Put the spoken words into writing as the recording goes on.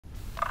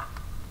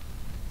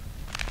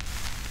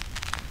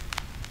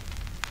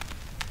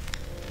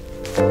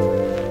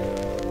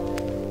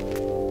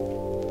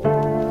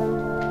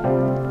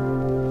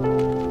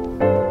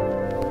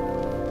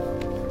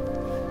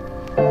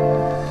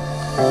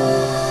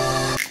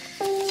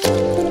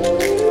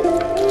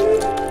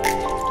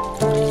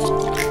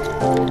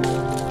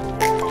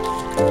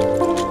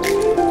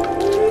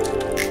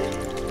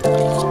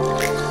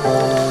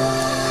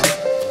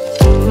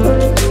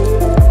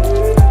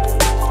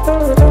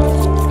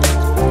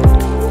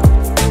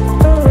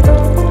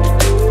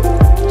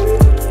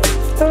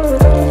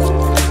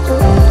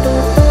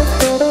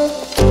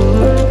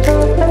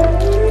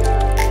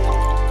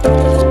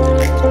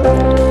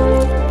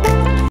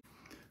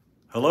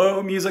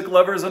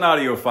lovers and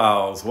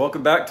audiophiles.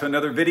 Welcome back to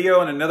another video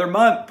and another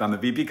month on the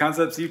VP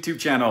Concepts YouTube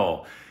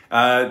channel.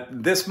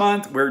 This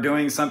month we're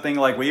doing something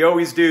like we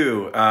always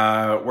do.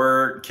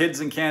 We're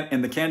kids in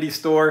the candy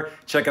store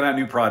checking out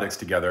new products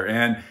together.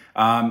 And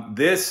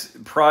this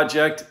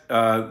project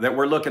that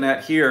we're looking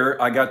at here,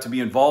 I got to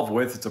be involved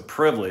with. It's a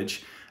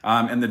privilege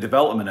in the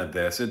development of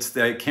this. It's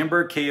the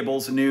Kimber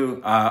Cable's new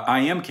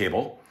IEM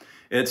cable.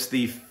 It's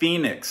the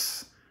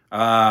FENIX.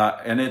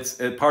 And it's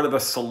part of the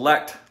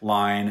Select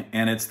line,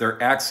 and it's their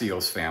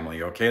AXIOS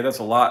family, okay? That's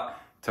a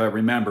lot to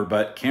remember,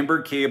 but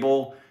Kimber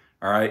Kable,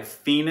 all right,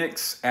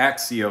 FENIX,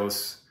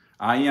 AXIOS,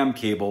 IEM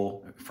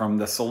cable from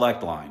the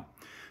Select line.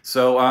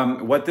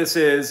 So what this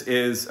is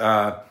it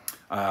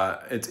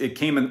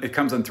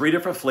comes in 3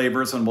 different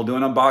flavors, and we'll do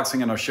an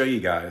unboxing and I'll show you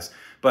guys.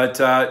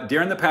 But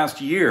during the past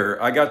year,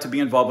 I got to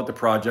be involved with the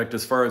project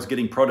as far as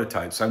getting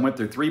prototypes. I went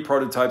through 3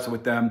 prototypes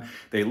with them.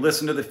 They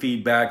listened to the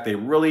feedback. They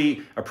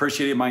really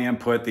appreciated my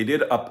input. They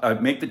did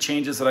make the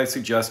changes that I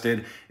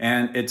suggested.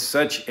 And it's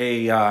such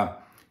a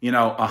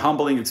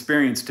humbling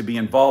experience to be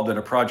involved in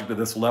a project of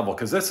this level,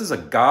 because this is a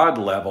God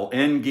level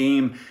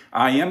in-game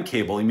IEM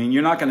cable. I mean,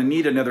 you're not going to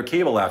need another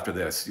cable after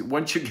this.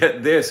 Once you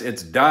get this,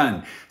 it's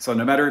done. So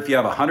no matter if you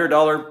have a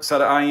 $100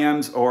 set of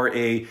IEMs or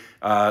a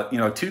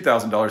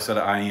 $2,000 set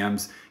of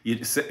IEMs,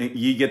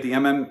 you get the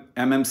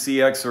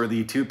MMCX or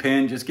the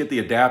 2-pin, just get the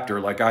adapter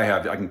like I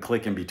have. I can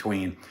click in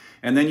between.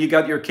 And then you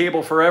got your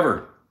cable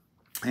forever.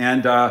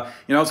 And,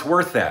 it's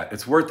worth that.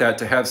 It's worth that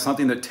to have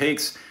something that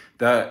takes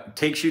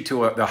you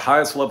to the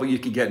highest level you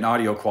can get in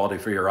audio quality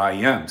for your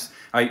IEMs.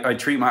 I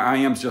treat my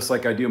IEMs just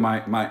like I do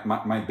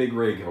my big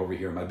rig over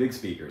here, my big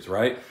speakers,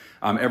 right?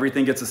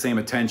 Everything gets the same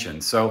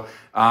attention. So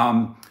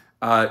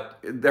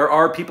there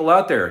are people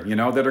out there,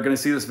 that are going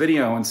to see this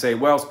video and say,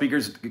 well,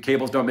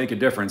 cables don't make a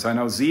difference. I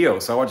know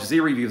Zeos. I watch Z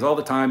reviews all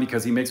the time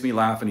because he makes me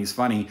laugh and he's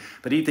funny,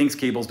 but he thinks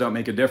cables don't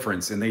make a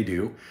difference, and they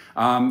do.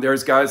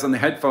 There's guys on the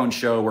headphone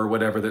show or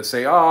whatever that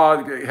say,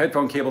 oh,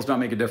 headphone cables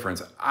don't make a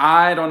difference.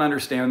 I don't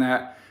understand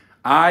that.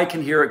 I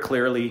can hear it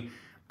clearly.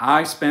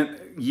 I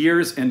spent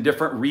years in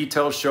different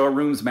retail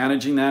showrooms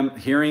managing them,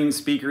 hearing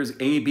speakers,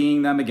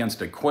 A/B'ing them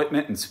against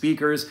equipment and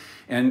speakers,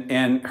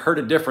 and heard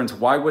a difference.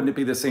 Why wouldn't it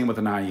be the same with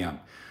an IEM?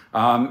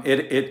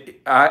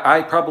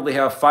 I probably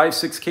have 5,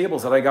 6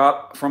 cables that I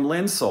got from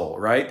Linsol,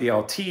 right? The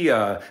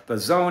Altea, the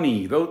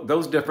Zoni,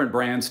 those different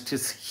brands to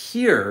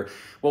hear.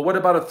 Well, what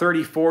about a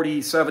 $30, $40,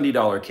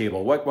 $70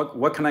 cable?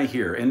 What can I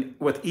hear? And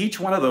with each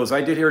one of those, I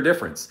did hear a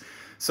difference.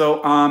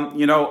 So,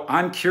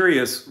 I'm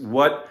curious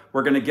what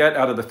we're going to get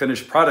out of the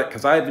finished product,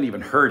 because I haven't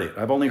even heard it.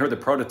 I've only heard the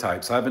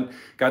prototypes. I haven't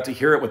got to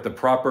hear it with the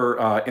proper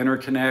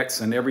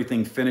interconnects and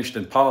everything finished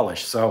and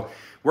polished. So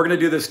we're going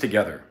to do this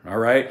together, all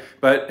right?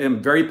 But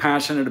I'm very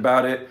passionate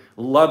about it.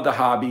 Love the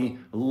hobby.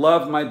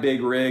 Love my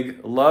big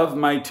rig. Love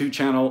my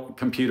 2-channel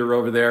computer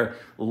over there.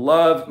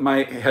 Love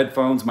my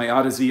headphones, my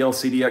Audiophile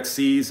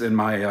LCD-XCs and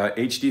my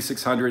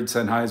HD600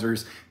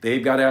 Sennheisers.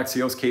 They've got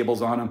AXIOS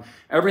cables on them.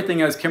 Everything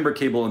has Kimber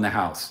cable in the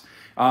house.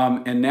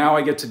 And now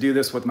I get to do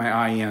this with my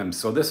IEMs.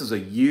 So this is a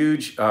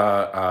huge,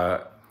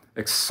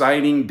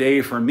 exciting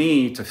day for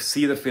me to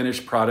see the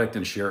finished product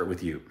and share it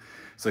with you.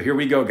 So here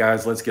we go,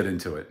 guys. Let's get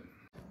into it.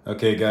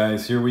 Okay,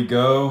 guys, here we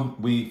go.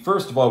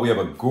 First of all, we have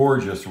a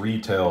gorgeous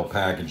retail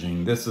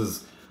packaging. This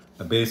is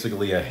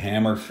basically a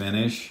hammer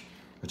finish,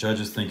 which I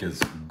just think is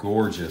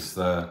gorgeous.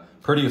 The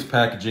prettiest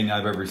packaging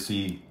I've ever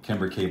seen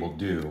Kimber Kable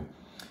do.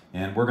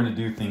 And we're going to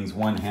do things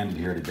one-handed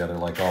here together,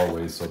 like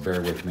always, so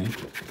bear with me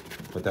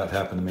without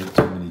having to make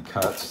too many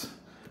cuts.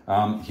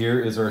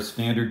 Here is our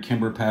standard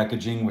Kimber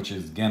packaging, which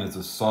is, again, it's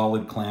a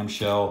solid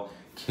clamshell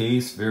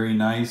case. Very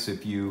nice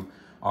if you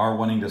are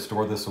wanting to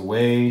store this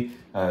away,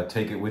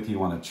 take it with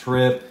you on a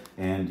trip,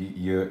 and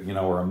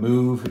or a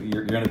move.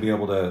 You're going to be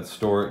able to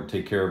store it and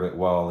take care of it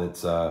while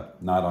it's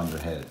not on your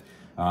head.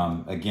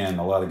 Again,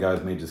 a lot of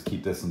guys may just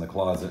keep this in the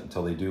closet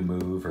until they do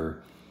move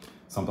or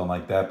something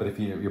like that. But if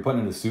you're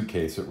putting it in a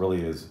suitcase, it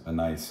really is a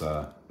nice,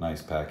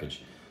 nice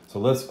package. So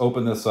let's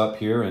open this up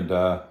here and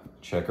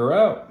check her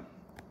out.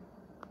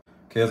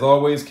 Okay, as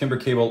always, Kimber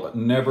Kable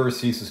never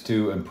ceases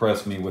to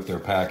impress me with their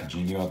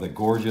packaging. You have the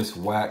gorgeous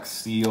wax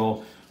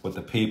seal with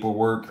the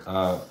paperwork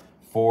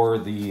for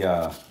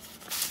the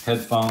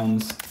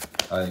headphones.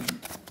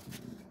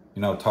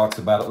 Talks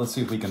about it. Let's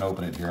see if we can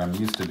open it here. I'm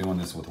used to doing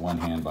this with one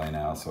hand by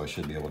now, so I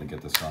should be able to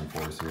get this done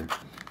for us here.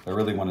 I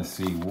really want to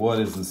see what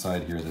is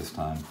inside here this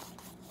time.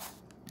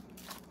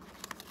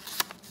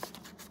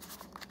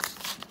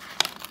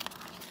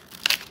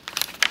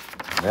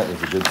 That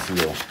is a good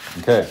seal.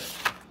 Okay,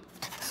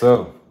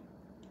 so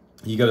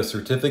you got a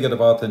certificate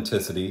of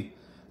authenticity.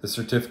 The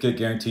certificate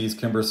guarantees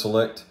Kimber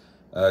Select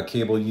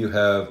cable you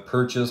have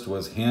purchased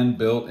was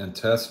hand-built and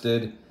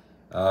tested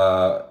at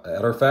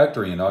our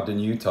factory in Ogden,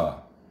 Utah.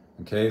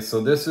 Okay, so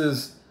this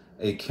is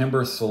a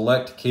Kimber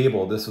Select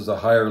cable. This is a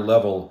higher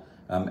level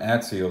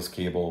AXIOS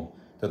cable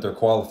that they're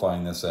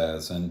qualifying this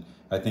as. And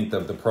I think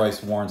that the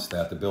price warrants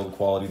that. The build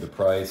quality, the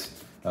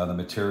price, the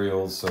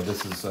materials. So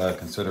this is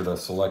considered a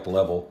select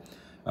level.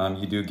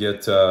 You do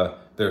get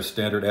their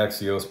standard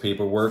AXIOS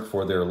paperwork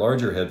for their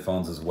larger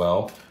headphones as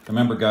well.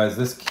 Remember guys,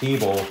 this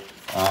cable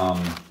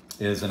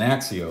is an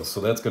AXIOS, so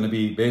that's going to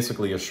be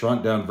basically a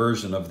shrunk down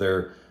version of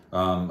their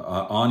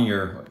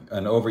on-ear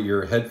and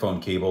over-ear headphone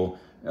cable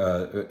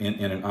in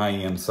an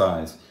IEM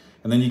size.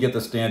 And then you get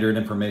the standard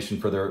information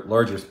for their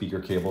larger speaker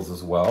cables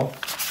as well,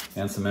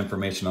 and some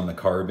information on the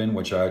carbon,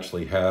 which I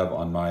actually have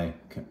on my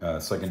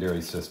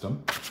secondary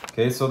system.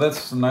 Okay, so that's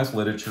some nice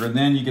literature. And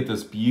then you get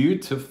this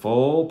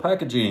beautiful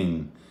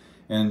packaging.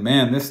 And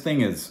man, this thing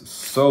is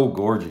so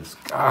gorgeous.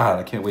 God,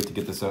 I can't wait to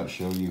get this out and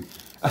show you.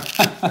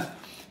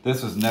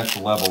 This is next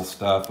level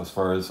stuff as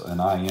far as an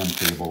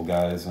IEM cable,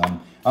 guys. I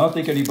don't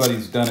think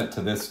anybody's done it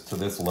to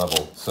this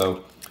level.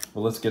 So,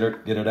 well, let's get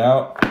it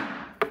out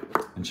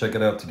and check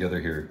it out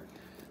together here.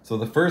 So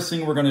the first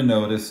thing we're going to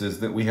notice is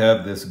that we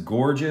have this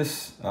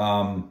gorgeous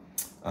wood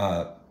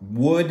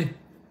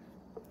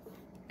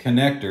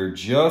connector,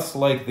 just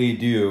like they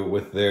do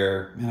with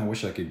their, man, I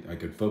wish I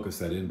could focus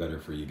that in better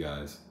for you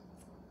guys.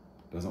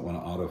 Doesn't want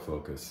to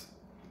autofocus.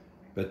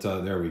 But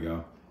there we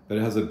go. But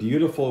it has a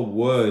beautiful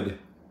wood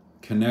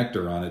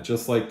connector on it,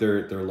 just like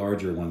their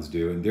larger ones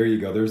do. And there you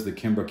go. There's the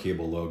Kimber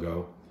Kable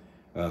logo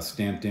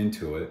stamped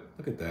into it.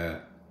 Look at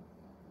that.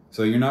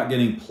 So you're not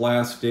getting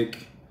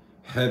plastic,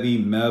 heavy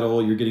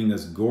metal. You're getting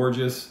this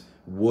gorgeous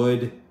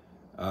wood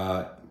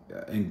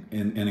and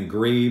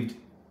engraved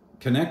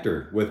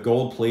connector with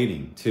gold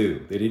plating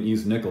too. They didn't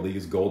use nickel. They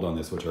used gold on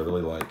this, which I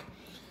really like.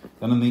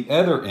 Then on the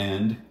other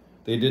end,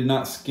 they did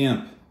not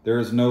skimp. There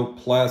is no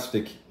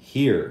plastic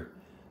here.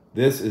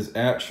 This is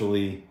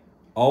actually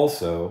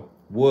also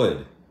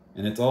wood,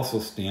 and it's also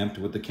stamped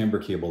with the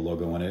Kimber Kable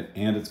logo on it,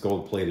 and it's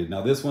gold plated.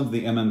 Now this one's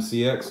the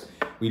MMCX.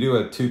 We do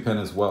a 2-pin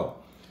as well.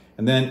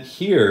 And then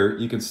here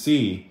you can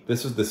see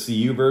this is the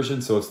CU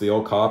version, so it's the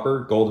all copper,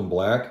 gold and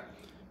black,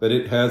 but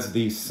it has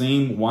the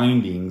same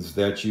windings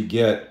that you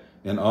get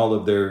in all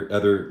of their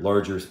other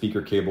larger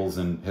speaker cables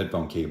and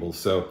headphone cables.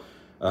 So,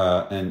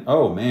 and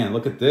oh man,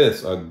 look at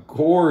this, a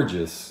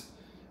gorgeous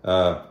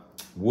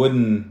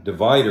wooden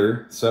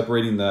divider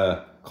separating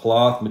the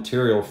cloth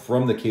material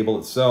from the cable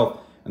itself,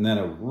 and then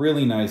a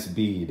really nice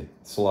bead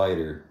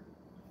slider.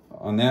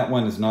 On that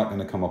one is not going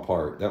to come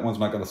apart. That one's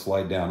not going to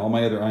slide down. All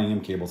my other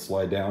IEM cables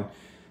slide down.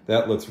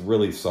 That looks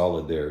really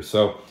solid there.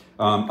 So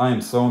I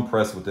am so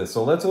impressed with this.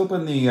 So let's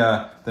open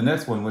the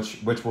next one,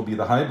 which will be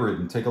the hybrid,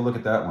 and take a look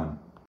at that one.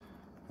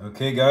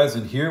 Okay guys,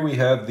 and here we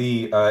have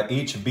the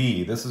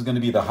HB. This is going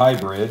to be the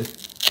hybrid,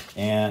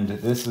 and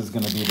this is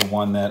going to be the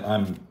one that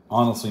I'm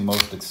honestly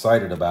most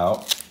excited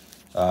about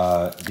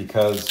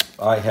because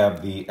I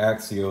have the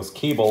AXIOS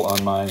cable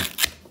on my,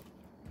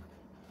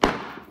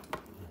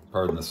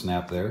 pardon the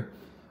snap there.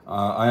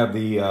 I have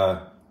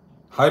the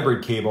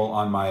hybrid cable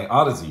on my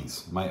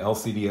Odysseys, my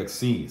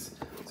LCD-XCs.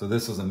 So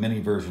this is a mini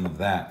version of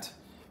that.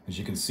 As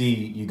you can see,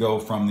 you go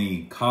from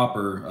the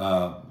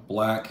copper,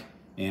 black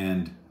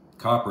and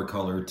copper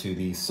color to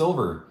the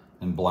silver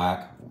and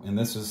black, and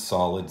this is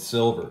solid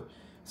silver.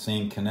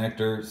 Same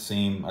connector,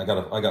 same, I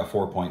got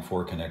 4.4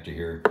 connector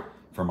here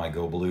for my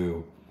Go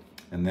Blue.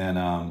 And then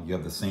you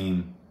have the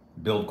same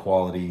build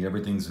quality,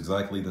 everything's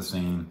exactly the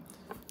same.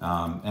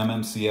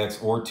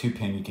 MMCX or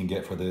 2-pin you can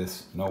get for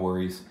this, no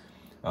worries.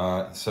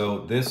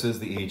 So this is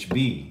the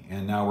HB,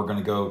 and now we're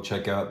gonna go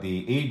check out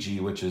the AG,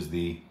 which is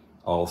the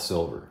all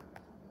silver.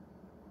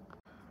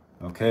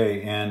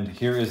 Okay, and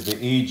here is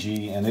the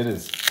AG, and it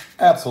is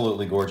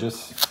absolutely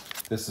gorgeous.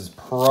 This is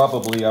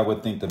probably, I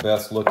would think, the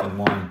best looking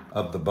one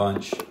of the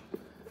bunch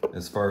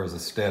as far as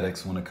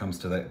aesthetics when it comes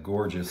to that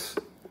gorgeous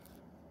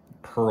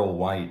pearl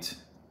white.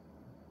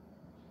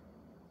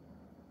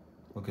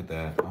 Look at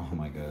that, oh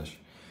my gosh.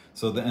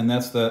 So, and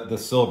that's the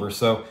silver.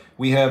 So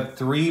we have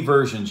 3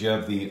 versions. You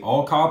have the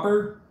all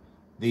copper,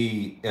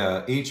 the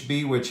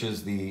HB, which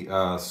is the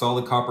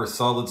solid copper,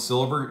 solid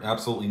silver,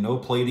 absolutely no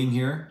plating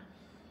here,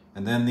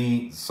 and then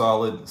the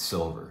solid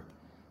silver.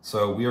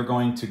 So we are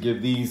going to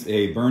give these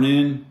a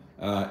burn-in,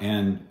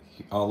 and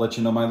I'll let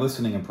you know my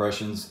listening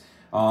impressions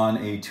on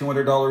a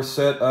 $200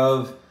 set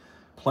of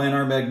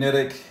planar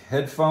magnetic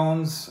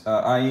headphones,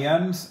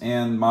 IEMs,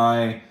 and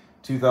my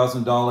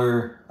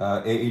 $2,000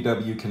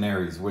 AEW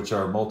Canaries, which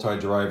are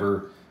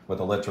multi-driver with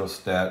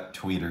electrostat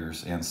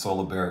tweeters and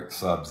solobaric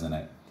subs in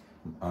it.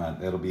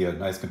 It'll be a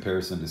nice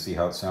comparison to see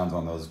how it sounds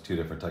on those 2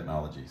 different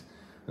technologies.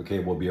 Okay,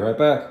 we'll be right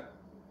back.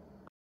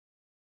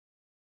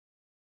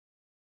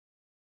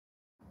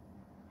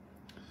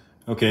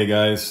 Okay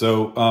guys,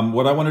 so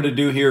what I wanted to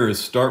do here is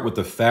start with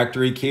the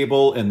factory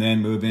cable and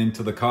then move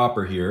into the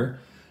copper here.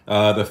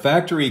 The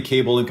factory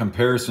cable, in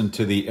comparison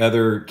to the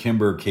other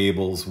Kimber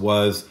cables,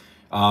 was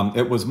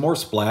it was more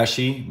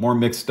splashy, more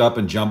mixed up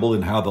and jumbled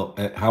in how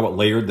it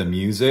layered the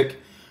music.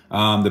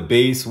 The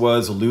bass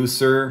was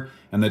looser,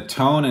 and the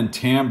tone and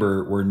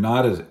timbre were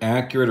not as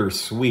accurate or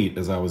sweet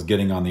as I was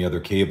getting on the other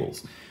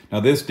cables. Now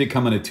this did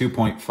come in a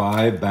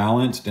 2.5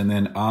 balanced, and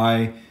then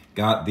I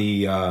got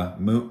the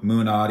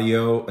Moon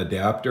Audio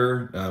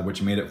adapter,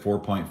 which made it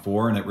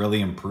 4.4, and it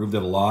really improved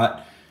it a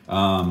lot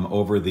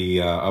over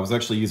the, I was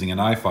actually using an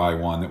iFi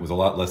one that was a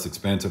lot less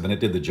expensive, and it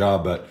did the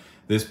job, but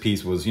This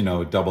piece was, you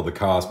know, double the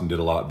cost and did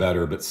a lot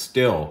better, but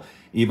still,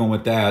 even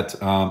with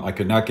that, I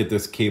could not get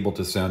this cable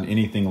to sound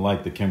anything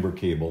like the Kimber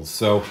cables.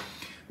 So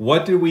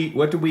what do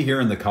we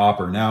hear in the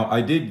copper? Now,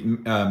 I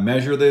did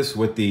measure this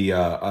with the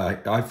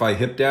iFi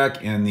hip DAC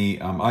and the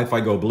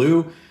iFi Go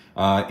Blue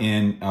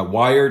in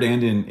wired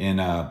and in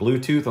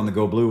Bluetooth on the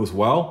Go Blue as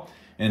well.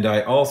 And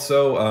I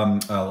also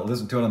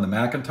listened to it on the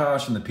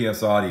Macintosh and the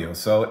PS Audio.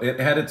 So it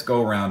had its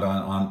go around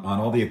on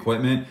all the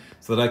equipment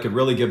so that I could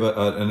really give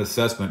an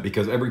assessment,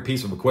 because every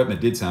piece of equipment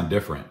did sound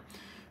different.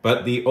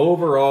 But the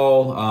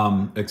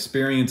overall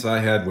experience I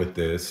had with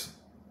this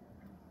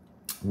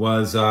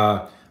was,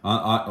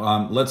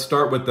 let's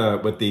start with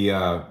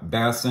the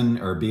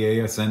BASN or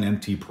BASN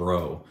MT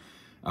Pro.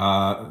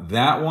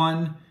 That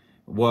one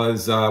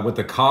was, with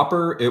the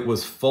copper, it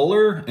was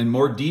fuller and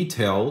more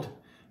detailed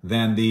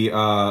than the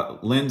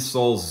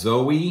Linsol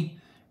Zoe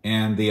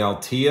and the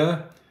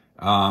Altea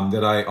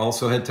that I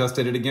also had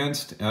tested it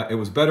against. It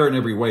was better in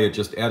every way. It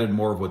just added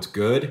more of what's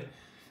good.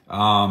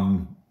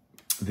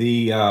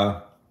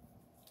 The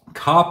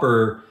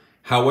copper,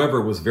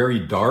 however, was very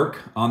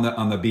dark on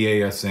the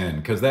BASN,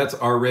 because that's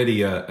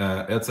already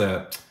that's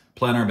a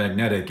planar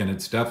magnetic, and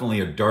it's definitely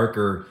a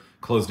darker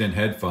closed-in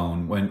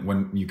headphone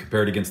when you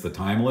compare it against the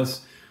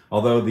Timeless.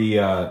 Although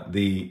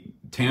the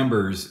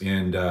timbres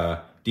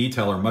and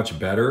detail are much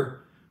better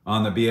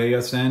on the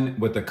BASN.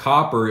 With the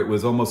copper, it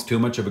was almost too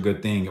much of a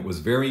good thing. It was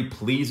very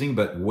pleasing,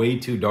 but way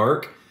too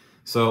dark.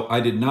 So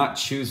I did not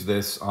choose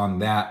this on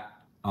that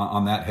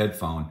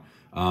headphone.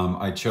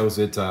 I chose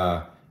it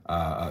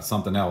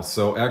something else.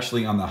 So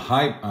actually on the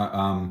high,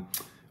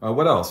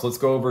 what else? Let's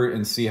go over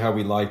and see how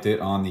we liked it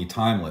on the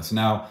Timeless.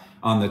 Now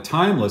on the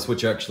Timeless,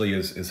 which actually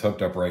is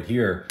hooked up right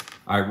here,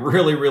 I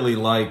really, really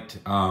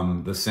liked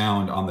the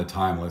sound on the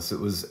Timeless. It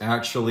was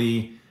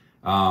actually,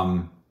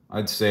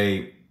 I'd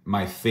say,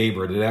 my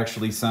favorite. It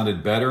actually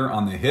sounded better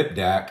on the hip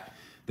DAC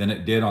than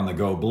it did on the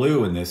Go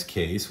Blue in this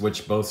case,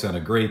 which both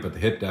sounded great, but the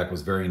hip DAC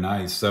was very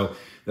nice. So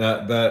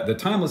the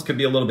Timeless could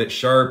be a little bit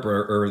sharp,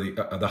 or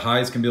the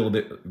highs can be a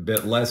little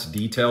bit less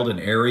detailed and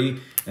airy,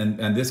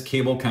 and this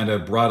cable kind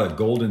of brought a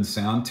golden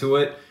sound to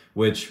it,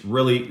 which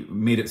really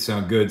made it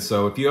sound good.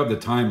 So if you have the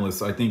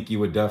Timeless, I think you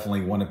would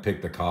definitely want to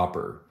pick the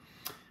copper.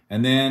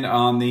 And then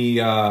on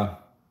the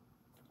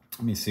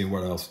let me see,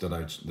 what else did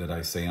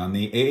I say? On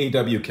the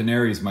AAW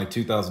Canaries, my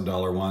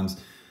 $2,000 ones,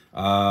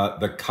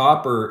 the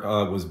copper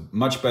was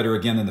much better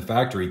again than the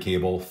factory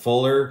cable,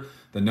 fuller,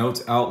 the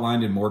notes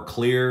outlined and more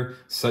clear,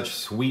 such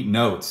sweet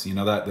notes. You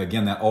know, that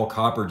again, that all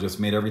copper just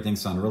made everything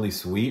sound really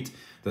sweet.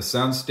 The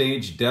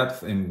soundstage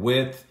depth and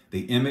width,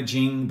 the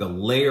imaging, the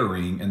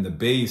layering, and the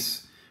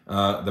bass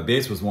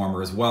was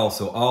warmer as well.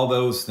 So all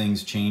those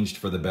things changed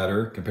for the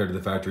better compared to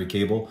the factory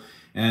cable.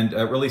 And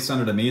it really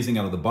sounded amazing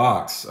out of the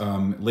box.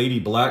 Lady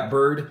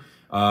Blackbird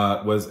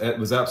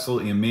was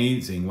absolutely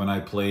amazing when I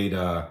played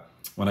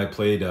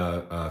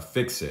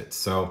Fix It.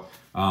 So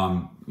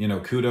you know,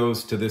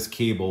 kudos to this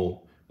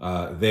cable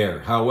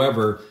there.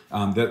 However,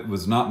 that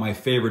was not my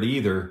favorite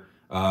either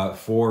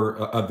of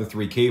the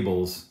three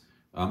cables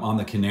on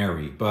the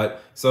Canary.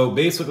 But so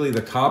basically,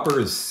 the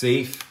copper is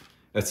safe,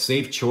 a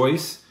safe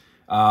choice.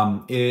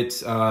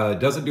 It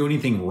doesn't do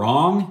anything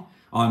wrong.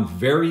 On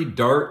very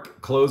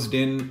dark,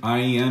 closed-in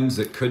IEMs,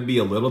 it could be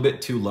a little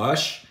bit too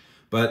lush,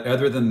 but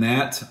other than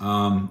that,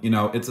 you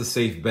know, it's a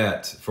safe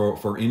bet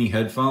for any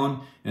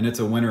headphone, and it's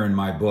a winner in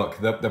my book.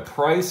 The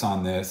price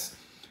on this,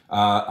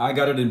 I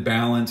got it in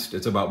balanced.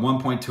 It's about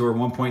 1.2 or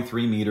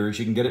 1.3 meters.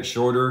 You can get it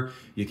shorter.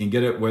 You can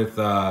get it with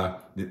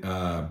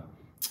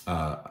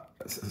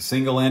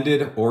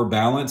single-ended or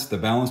balanced. The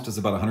balanced is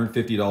about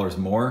 $150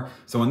 more.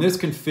 So in this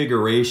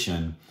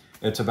configuration,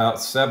 it's about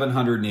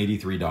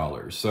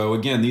 $783. So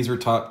again, these are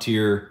top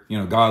tier, you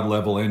know, God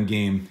level end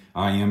game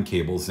IEM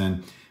cables.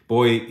 And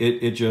boy,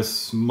 it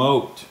just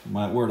smoked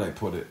my, where'd I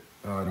put it?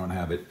 Oh, I don't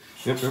have it.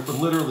 It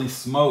literally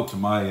smoked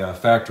my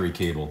factory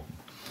cable.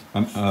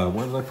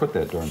 Where did I put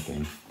that darn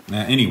thing?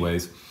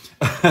 Anyways,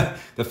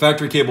 the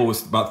factory cable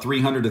was about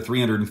 $300 to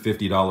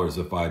 $350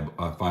 if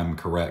I'm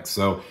correct.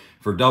 So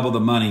for double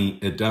the money,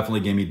 it definitely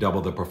gave me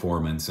double the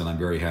performance, and I'm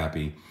very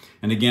happy.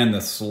 And again, the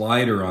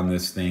slider on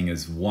this thing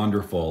is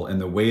wonderful. And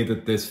the way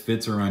that this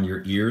fits around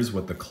your ears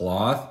with the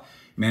cloth,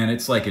 man,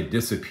 it's like it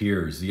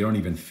disappears. You don't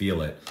even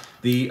feel it.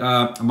 The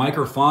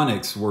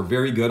microphonics were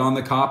very good on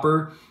the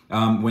copper.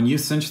 When you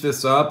cinch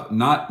this up,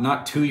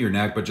 not to your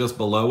neck, but just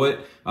below it,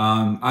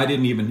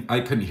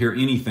 I couldn't hear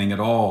anything at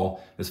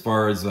all as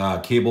far as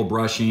cable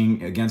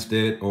brushing against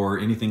it or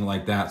anything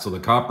like that. So the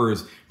copper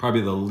is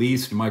probably the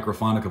least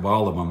microphonic of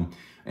all of them,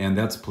 and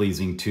that's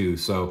pleasing too.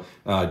 So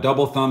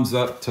double thumbs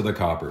up to the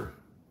copper.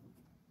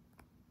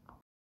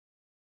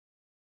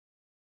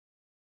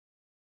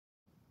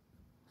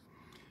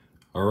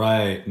 All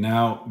right,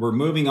 now we're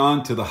moving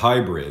on to the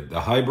hybrid. The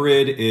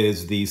hybrid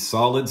is the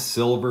solid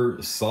silver,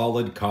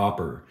 solid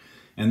copper.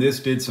 And this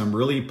did some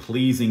really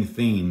pleasing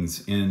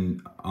things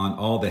on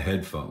all the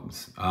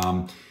headphones.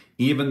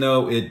 Even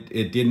though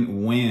it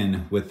didn't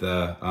win with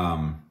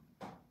the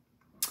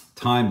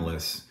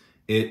Timeless,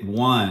 it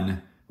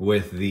won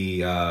with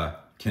the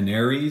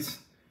canaries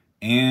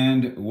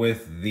and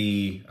with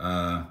the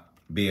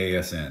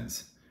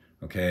BASNs.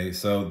 Okay,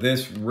 so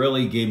this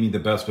really gave me the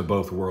best of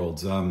both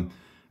worlds.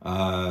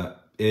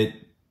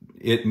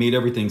 It made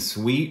everything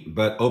sweet,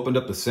 but opened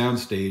up the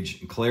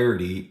soundstage,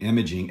 clarity,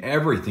 imaging,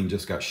 everything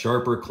just got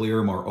sharper,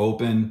 clearer, more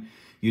open.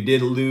 You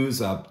did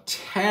lose a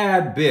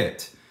tad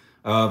bit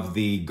of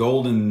the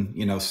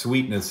golden,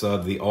 sweetness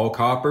of the all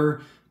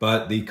copper,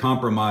 but the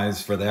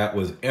compromise for that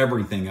was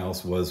everything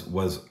else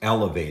was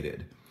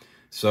elevated.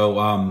 So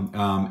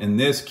in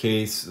this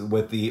case,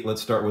 with the,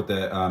 let's start with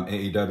the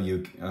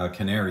AEW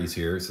canaries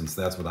here, since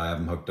that's what I have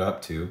them hooked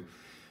up to.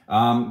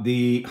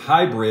 The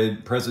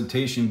hybrid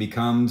presentation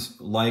becomes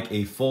like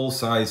a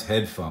full-size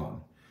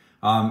headphone.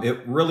 It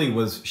really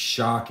was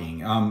shocking.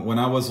 When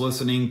I was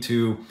listening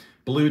to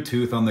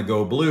Bluetooth on the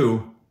Go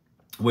Blue,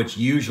 which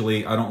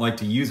usually I don't like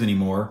to use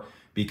anymore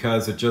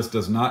because it just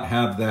does not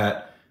have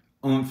that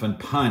oomph and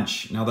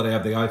punch. Now that I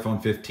have the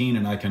iPhone 15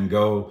 and I can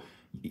go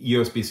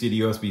USB-C to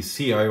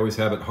USB-C, I always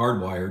have it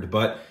hardwired.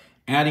 But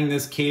adding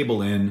this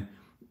cable in,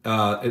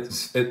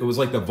 it was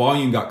like the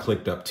volume got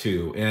clicked up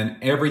too, and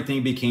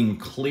everything became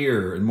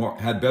clear and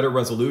had better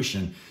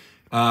resolution.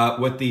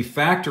 With the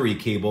factory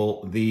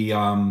cable, the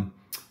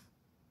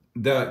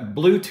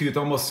Bluetooth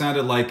almost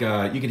sounded like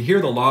you could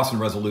hear the loss in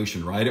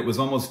resolution, right? It was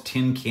almost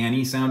tin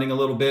canny sounding a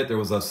little bit. There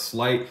was a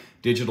slight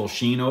digital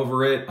sheen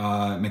over it,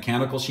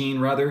 mechanical sheen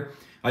rather.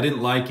 I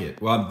didn't like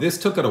it. Well, this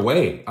took it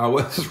away. I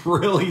was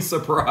really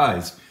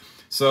surprised.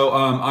 So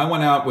I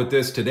went out with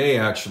this today,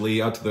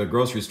 actually, out to the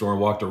grocery store,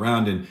 walked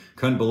around and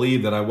couldn't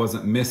believe that I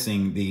wasn't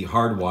missing the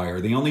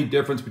hardwire. The only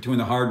difference between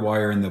the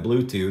hardwire and the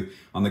Bluetooth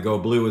on the Go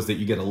Blue is that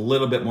you get a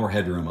little bit more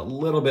headroom, a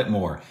little bit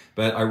more.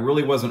 But I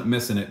really wasn't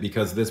missing it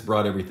because this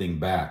brought everything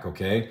back,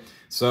 okay?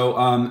 So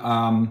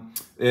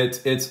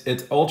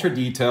it's ultra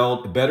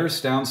detailed, better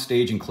sound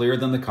stage and clearer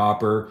than the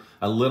copper,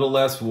 a little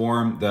less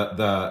warm.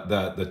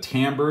 The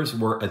timbres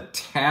were a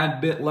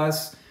tad bit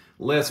less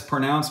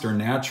pronounced or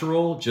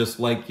natural, just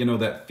like,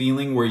 that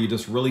feeling where you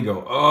just really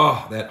go,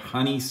 oh, that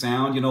honey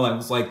sound, that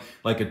was like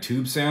a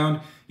tube sound.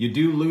 You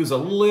do lose a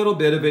little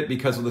bit of it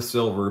because of the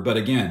silver, but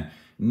again,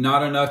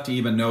 not enough to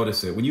even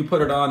notice it. When you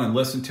put it on and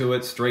listen to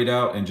it straight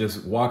out and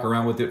just walk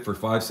around with it for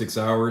 5-6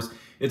 hours,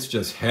 it's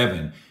just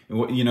heaven.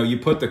 You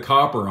put the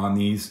copper on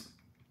these,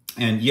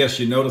 and yes,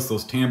 you notice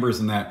those timbres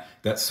and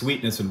that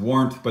sweetness and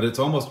warmth, but it's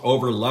almost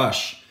over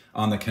lush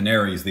on the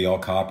canaries, the all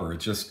copper.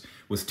 It just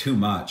was too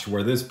much,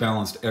 where this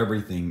balanced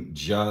everything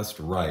just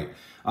right.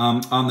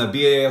 On the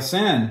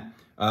BASN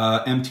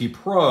MT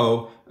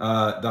Pro,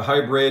 the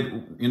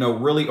hybrid,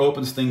 really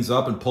opens things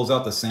up and pulls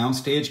out the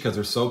soundstage because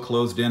they're so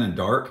closed in and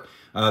dark.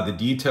 The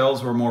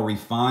details were more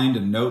refined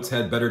and notes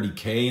had better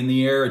decay in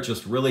the air. It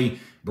just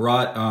really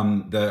brought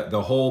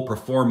the whole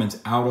performance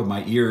out of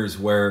my ears,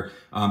 where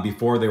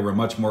before they were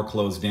much more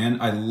closed in.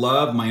 I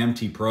love my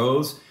MT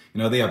Pros.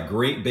 They have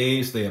great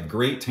bass, they have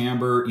great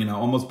timbre,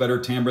 almost better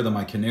timbre than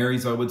my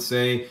canaries, I would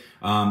say.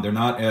 They're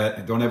not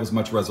don't have as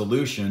much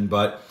resolution,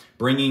 but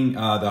bringing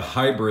the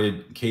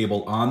hybrid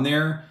cable on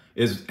there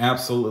is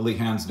absolutely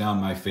hands down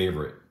my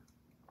favorite.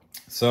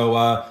 So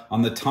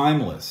on the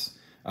Timeless,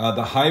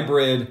 the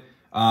hybrid,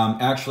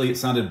 actually it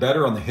sounded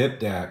better on the hip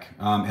DAC,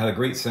 had a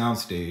great sound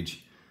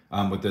stage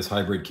with this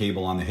hybrid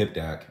cable on the hip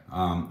DAC.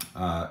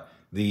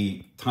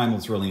 The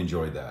Timeless really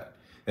enjoyed that.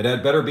 It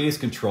had better bass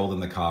control than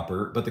the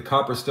copper, but the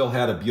copper still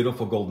had a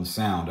beautiful golden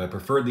sound. I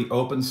preferred the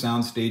open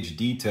soundstage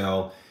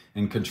detail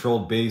and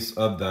controlled bass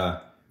of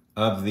the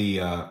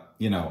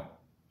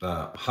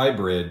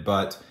hybrid,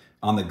 but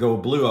on the Go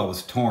Blue I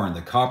was torn.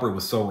 The copper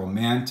was so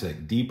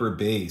romantic, deeper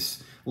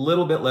bass, a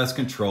little bit less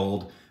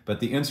controlled,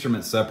 but the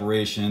instrument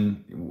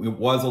separation, it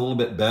was a little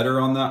bit better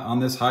on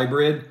this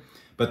hybrid.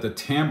 But the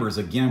timbres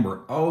again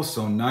were oh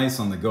so nice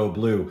on the Go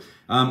Blue.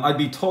 I'd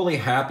be totally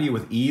happy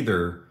with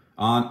either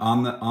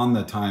on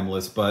the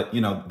Timeless, but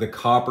the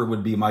copper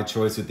would be my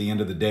choice at the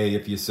end of the day.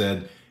 If you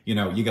said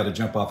you got to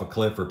jump off a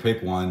cliff or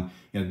pick one,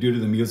 due to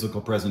the musical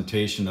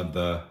presentation of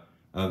the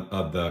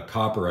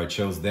copper, I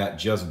chose that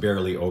just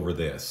barely over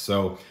this.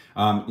 So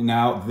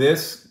now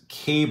this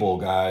cable,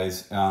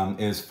 guys,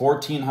 is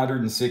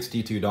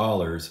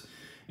 $1,462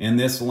 in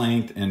this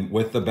length and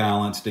with the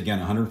balanced. Again,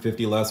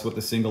 150 less with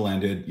the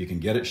single-ended. You can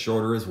get it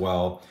shorter as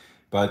well,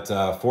 but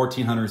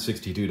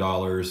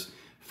 $1,462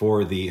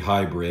 for the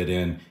hybrid,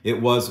 and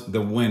it was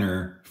the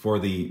winner for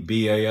the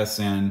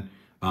BASN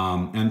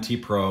MT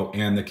Pro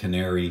and the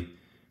Canary.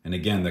 And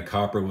again, the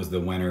copper was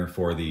the winner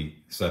for the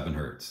 7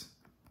 Hertz.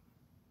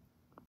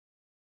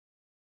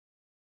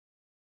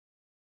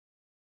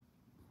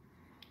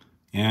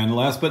 And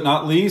last but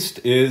not least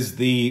is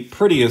the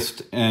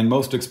prettiest and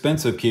most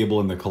expensive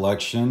cable in the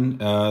collection,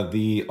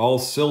 the all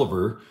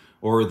silver,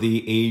 or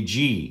the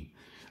AG.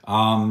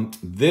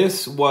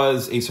 This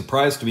was a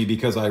surprise to me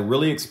because I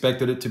really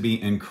expected it to be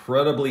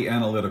incredibly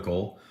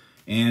analytical,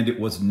 and it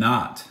was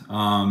not.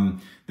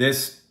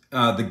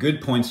 The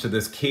good points to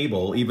this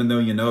cable, even though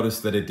you notice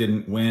that it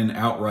didn't win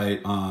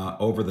outright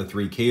over the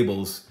 3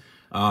 cables,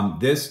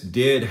 this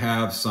did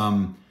have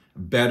some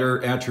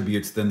better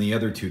attributes than the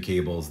other two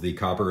cables, the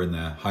copper and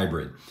the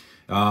hybrid.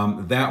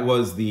 That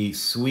was the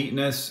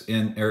sweetness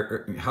and,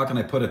 how can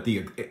I put it,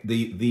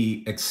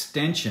 the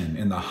extension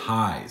in the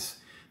highs.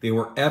 They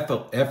were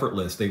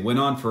effortless. They went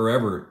on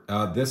forever.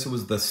 This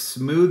was the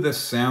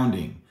smoothest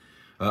sounding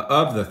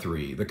of the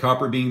three, the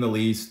copper being the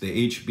least,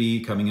 the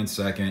HB coming in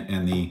second,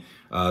 and the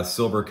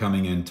silver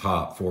coming in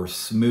top for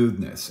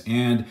smoothness.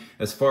 And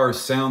as far as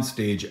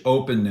soundstage,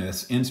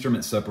 openness,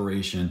 instrument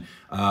separation,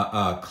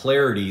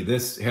 clarity,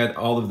 this had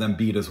all of them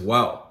beat as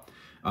well.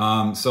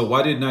 So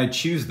why didn't I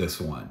choose this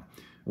one?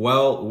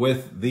 Well,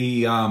 with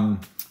the,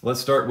 let's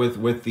start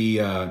with the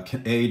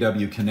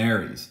AEW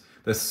Canaries.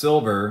 The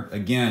silver,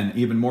 again,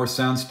 even more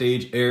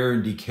soundstage air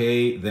and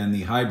decay than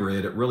the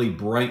hybrid. It really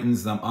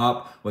brightens them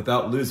up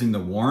without losing the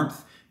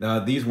warmth.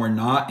 These were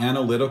not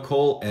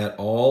analytical at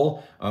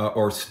all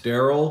or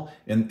sterile,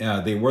 and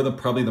they were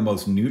probably the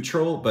most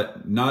neutral,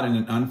 but not in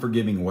an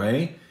unforgiving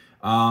way.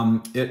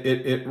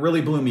 It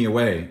really blew me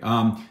away.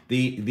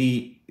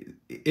 The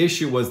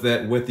issue was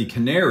that with the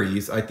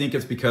Canaries, I think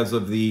it's because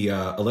of the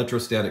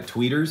electrostatic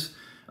tweeters.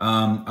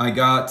 I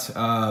got...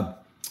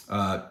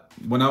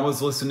 when I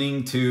was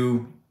listening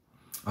to,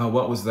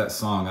 what was that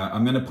song?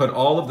 I'm going to put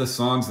all of the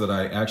songs that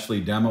I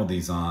actually demoed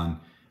these on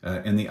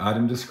in the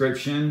item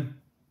description.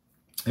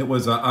 It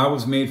was I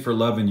Was Made for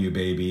Loving You,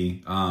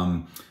 Baby.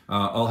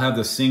 I'll have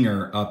the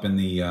singer up in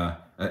the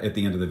at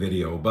the end of the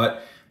video.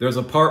 But there's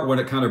a part when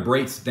it kind of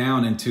breaks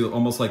down into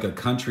almost like a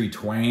country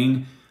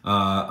twang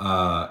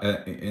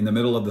in the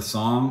middle of the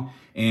song.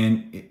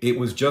 And it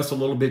was just a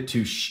little bit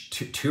too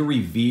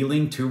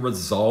revealing, too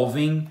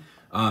resolving.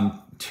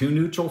 Too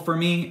neutral for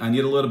me. I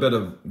need a little bit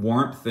of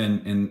warmth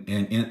and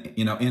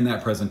you know, in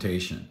that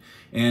presentation.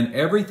 And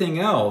everything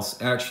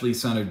else actually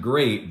sounded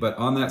great, but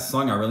on that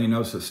song I really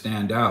noticed it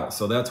stand out.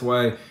 So that's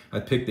why I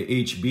picked the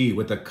HB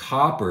with the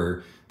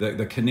copper.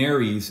 The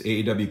Canaries,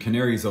 AEW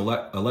Canaries,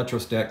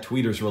 electrostatic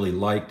tweeters really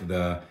liked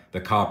the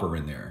copper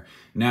in there.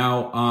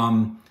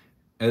 Now,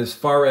 as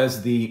far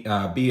as the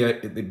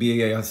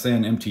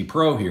BASN MT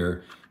Pro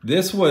here,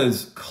 this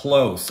was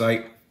close.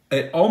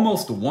 It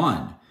almost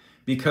won,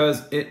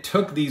 because it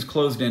took these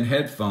closed-in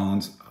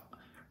headphones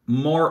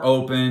more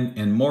open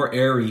and more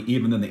airy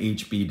even than the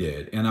HB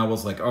did. And I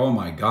was like, oh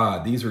my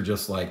God, these are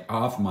just like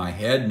off my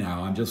head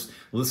now. I'm just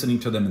listening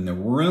to them in the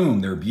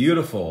room. They're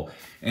beautiful.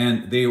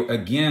 And they,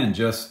 again,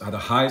 just the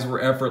highs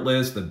were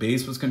effortless, the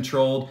bass was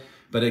controlled.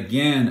 But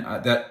again,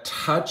 that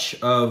touch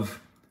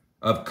of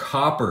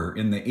copper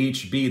in the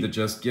HB that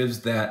just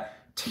gives that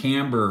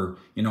timbre,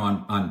 you know,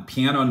 on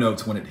piano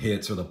notes when it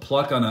hits, or the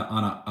pluck on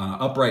an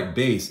upright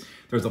bass.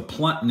 There's a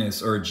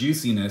bluntness or a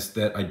juiciness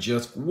that I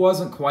just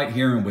wasn't quite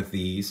hearing with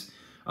these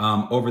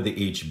over the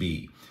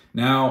HB.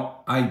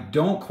 Now, I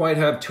don't quite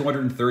have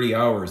 230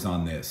 hours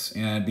on this,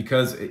 and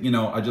because, you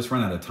know, I just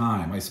ran out of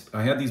time.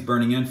 I had these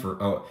burning in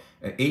for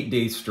 8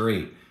 days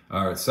straight,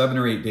 7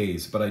 or 8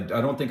 days, but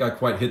I don't think I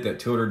quite hit that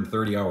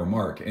 230 hour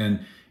mark.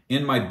 And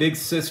in my big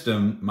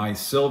system, my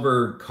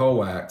silver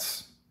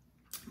coax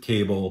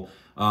cable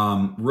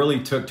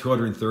really took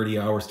 230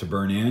 hours to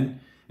burn in.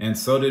 And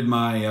so did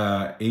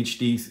my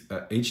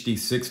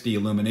HD60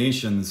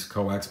 Illuminations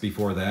coax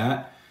before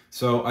that.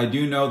 So I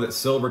do know that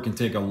silver can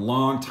take a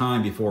long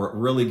time before it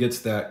really gets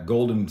that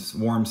golden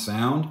warm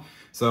sound.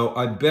 So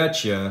I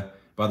bet you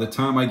by the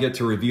time I get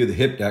to review the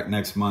hip deck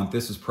next month,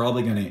 this is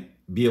probably going to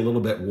be a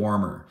little bit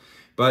warmer.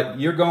 But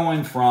you're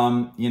going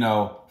from, you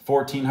know,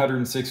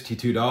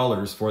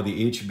 $1,462 for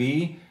the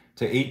HB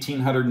to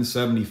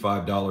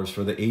 $1,875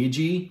 for the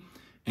AG.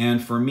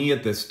 And for me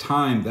at this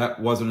time, that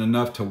wasn't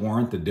enough to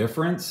warrant the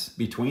difference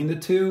between the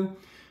two.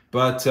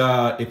 But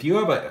if you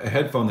have a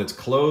headphone that's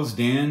closed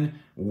in,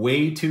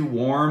 way too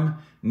warm,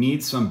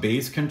 needs some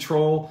bass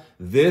control,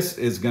 this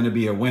is going to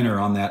be a winner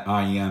on that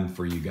IEM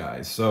for you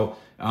guys. So,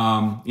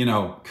 you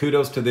know,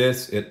 kudos to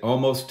this. It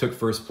almost took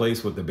first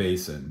place with the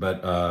bass in,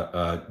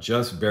 but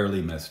just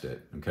barely missed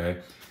it,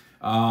 okay?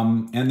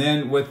 And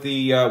then with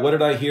the, what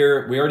did I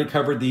hear? We already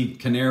covered the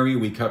Canary,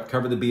 we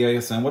covered the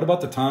BASN. What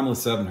about the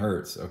Timeless 7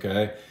 Hertz,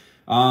 okay?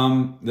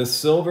 The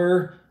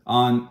silver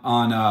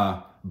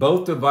on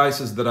both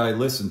devices that I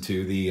listened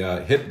to,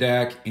 the Hip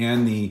DAC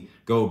and the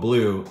Go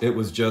Blue, it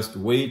was just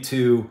way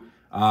too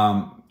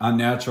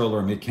unnatural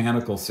or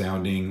mechanical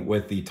sounding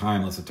with the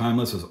Timeless. The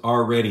Timeless was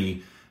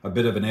already a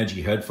bit of an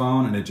edgy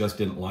headphone, and it just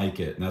didn't like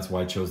it. And that's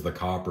why I chose the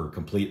copper,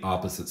 complete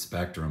opposite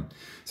spectrum.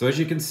 So as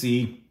you can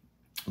see,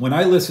 when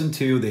I listen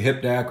to the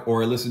Hip DAC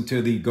or I listen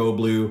to the Go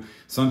Blue,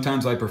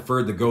 sometimes I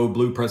preferred the Go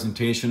Blue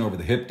presentation over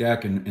the Hip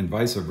DAC and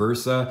vice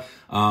versa.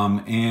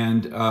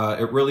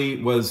 It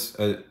really was,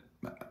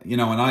 you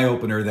know, an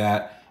eye-opener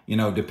that, you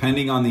know,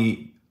 depending on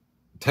the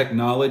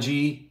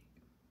technology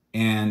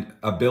and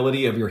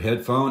ability of your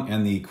headphone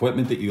and the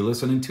equipment that you're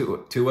listening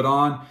to it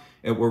on,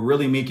 it will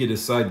really make you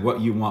decide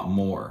what you want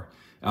more.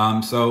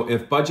 So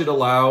if budget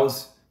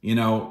allows, you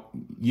know,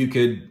 you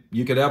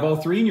could have all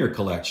three in your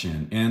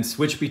collection and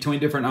switch between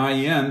different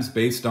IEMs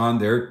based on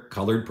their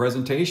colored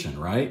presentation,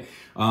 right?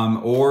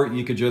 Or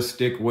you could just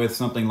stick with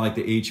something like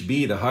the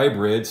HB, the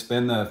hybrid,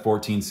 spend the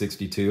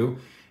 $1,462,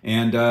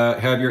 and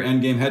have your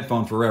endgame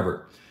headphone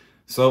forever.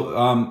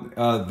 So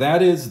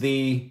that is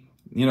the,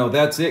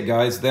 that's it,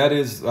 guys. That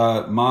is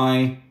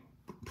my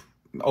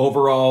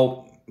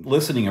overall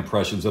listening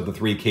impressions of the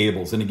 3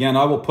 Kables. And again,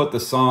 I will put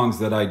the songs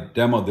that I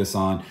demoed this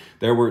on.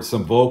 There were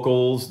some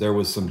vocals, there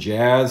was some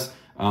jazz,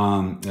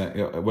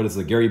 what is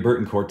the Gary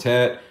Burton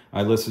Quartet.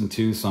 I listened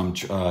to some,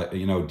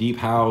 deep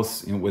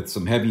house with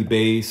some heavy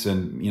bass,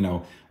 and,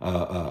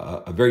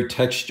 a very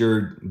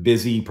textured,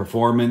 busy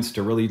performance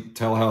to really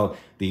tell how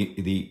they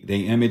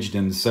imaged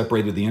and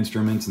separated the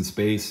instruments in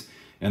space.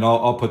 And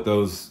I'll put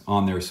those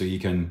on there so you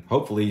can,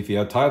 hopefully, if you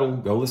have Tidal,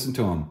 go listen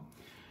to them.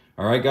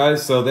 All right,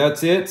 guys, so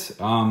that's it.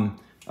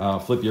 I'll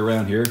flip you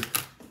around here.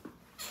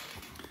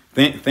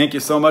 Thank you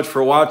so much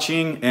for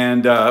watching,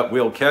 and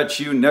we'll catch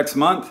you next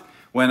month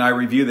when I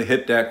review the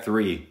Hip DAC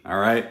 3. All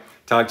right,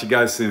 talk to you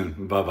guys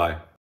soon.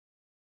 Bye-bye.